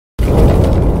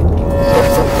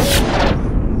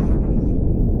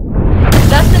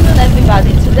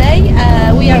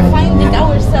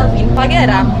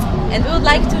and we would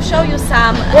like to show you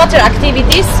some water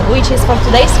activities, which is for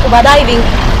today's scuba diving.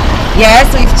 Yes,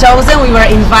 we've chosen, we were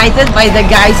invited by the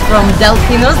guys from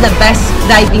Delphinus, the best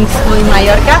diving school in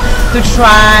Mallorca, to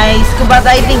try scuba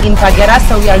diving in Paguera,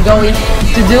 so we are going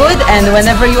to do it. And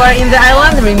whenever you are in the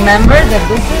island, remember that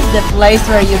this is the place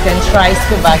where you can try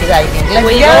scuba diving. Let's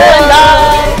go and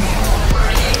dive!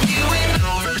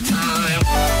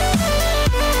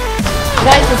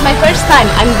 Guys, it's my first time.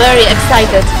 I'm very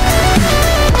excited.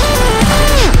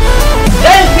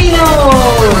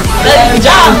 Delphinus! Let's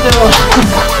jump!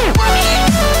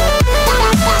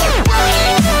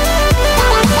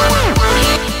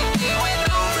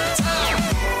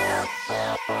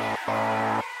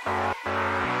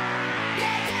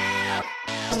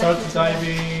 I started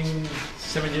diving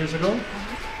 7 years ago.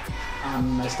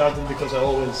 I started because I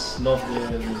always loved the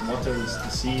water, the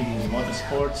sea, the water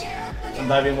sports, and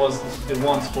diving was the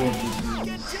one sport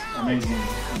which is amazing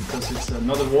because it's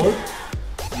another world.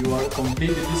 You are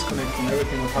completely disconnected from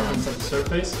everything that happens at the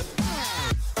surface.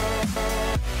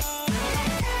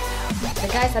 The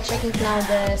guys are checking now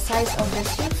the size of the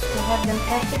suits to have them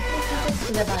perfectly fitted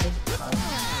to the body.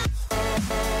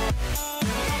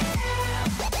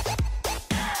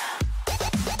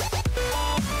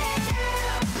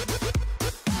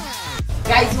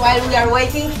 Guys, while we are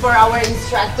waiting for our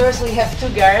instructors, we have two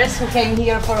girls who came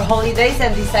here for holidays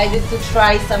and decided to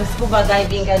try some scuba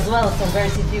diving as well. So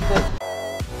girls, if you could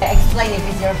explain if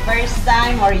it's your first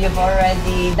time or you've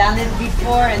already done it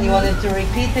before and you wanted to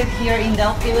repeat it here in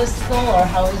Delphinus School, or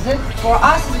how is it? For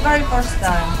us, it's very first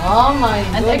time. Oh my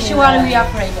goodness. And actually we are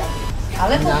afraid of it. A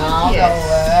little No, bit,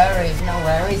 yes. no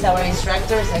worries. Our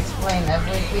instructors explain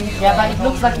everything. Yeah, but it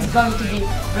looks like it's going to be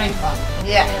great fun.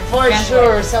 Yeah, for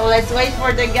sure. So let's wait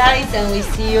for the guys and we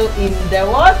see you in the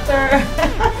water.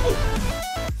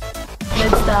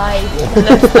 Let's dive.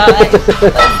 Let's dive.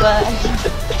 Let's dive.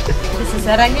 This is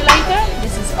a regulator.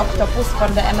 This is octopus for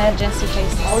the emergency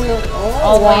cases.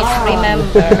 Always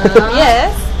remember.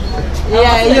 Yes.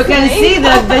 Yeah, you can see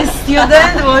that the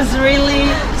student was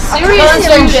really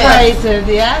concentrated.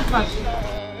 Yeah.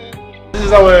 This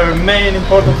is our main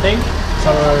important thing. It's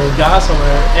our gas, our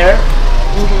air.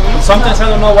 Sometimes I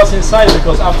don't know what's inside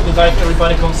because after the dive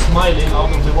everybody comes smiling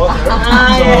out of the water. So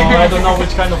I don't know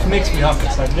which kind of mix we have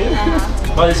exactly.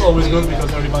 But it's always good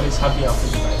because everybody's happy after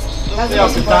the dive. We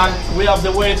have the tank, we have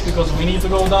the weights because we need to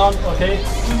go down, okay?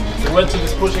 The wetsuit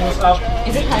is pushing us up.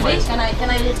 Is it heavy? Can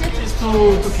I lift it? It's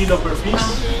 2 kilo per piece.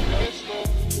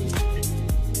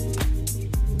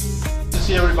 You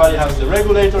see everybody has the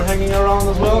regulator hanging around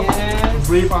as well. Yes.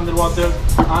 Breathe underwater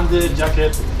and the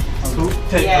jacket to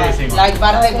take everything off. Like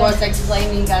Bartek was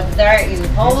explaining that there in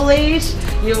Polish,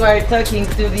 you were talking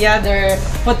to the other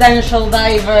potential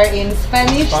diver in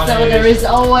Spanish, so there is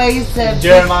always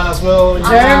German as well,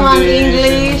 German,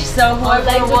 English, so whoever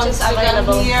language wants is to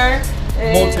available. come here.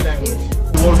 Multi-language.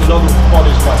 We work a lot of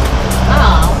Polish customers.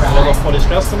 A lot of Polish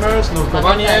customers,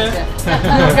 nurkowanie,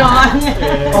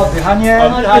 oddychanie,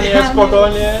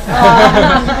 spokojnie.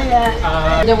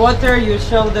 The water, you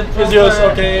show the proper... It's just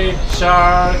okay,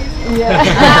 shark,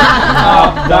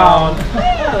 up, down,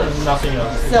 nothing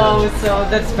else. So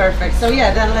that's perfect. So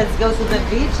yeah, then let's go to the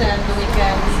beach and we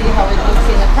can see how it looks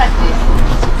in a practice.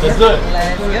 Let's do it.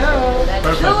 Let's go.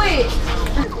 Let's do it.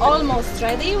 Almost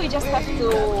ready. We just have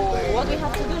to. What we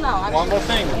have to do now? Actually. One more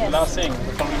thing, last thing,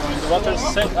 before we go in the water,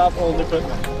 set up all the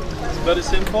equipment. It's very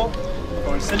simple.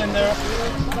 Our cylinder,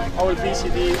 our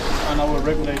BCD, and our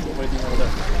regulator waiting over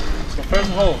there. So first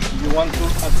of all, you want to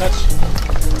attach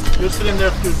your cylinder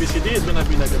to your BCD. It's gonna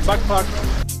be like a backpack.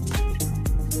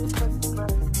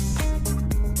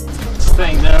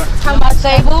 Staying there. How much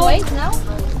table weight now?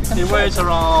 It weighs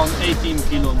around 18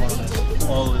 kilo more or less.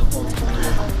 All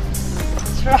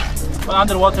but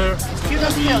underwater, it's going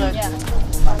to be...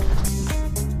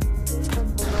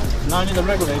 Now I need a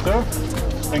regulator.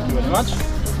 Thank you very much.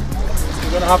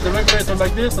 We're going to have the regulator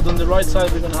like this, and on the right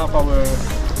side we're going to have our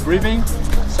breathing,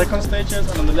 second stages,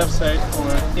 and on the left side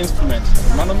our instruments,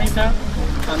 the manometer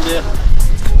and the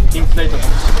inflator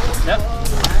hose. Yeah?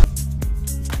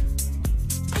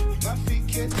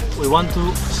 We want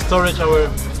to storage our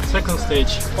second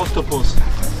stage octopus,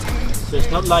 so it's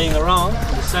not lying around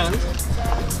in the sand.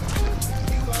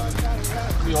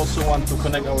 We also want to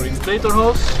connect our inflator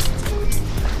hose.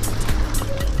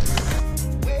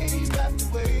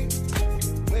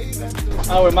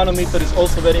 Our manometer is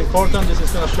also very important. This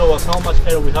is going to show us how much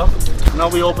air we have. Now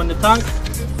we open the tank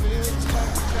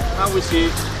and we see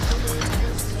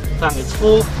the tank is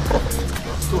full,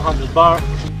 200 bar.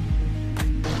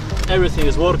 Everything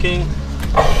is working.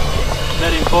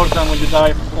 Very important when you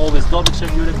dive, always double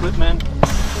check your equipment.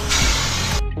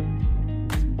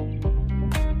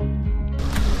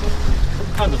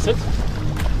 And that's it.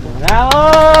 Bravo!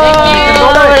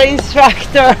 Our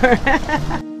instructor.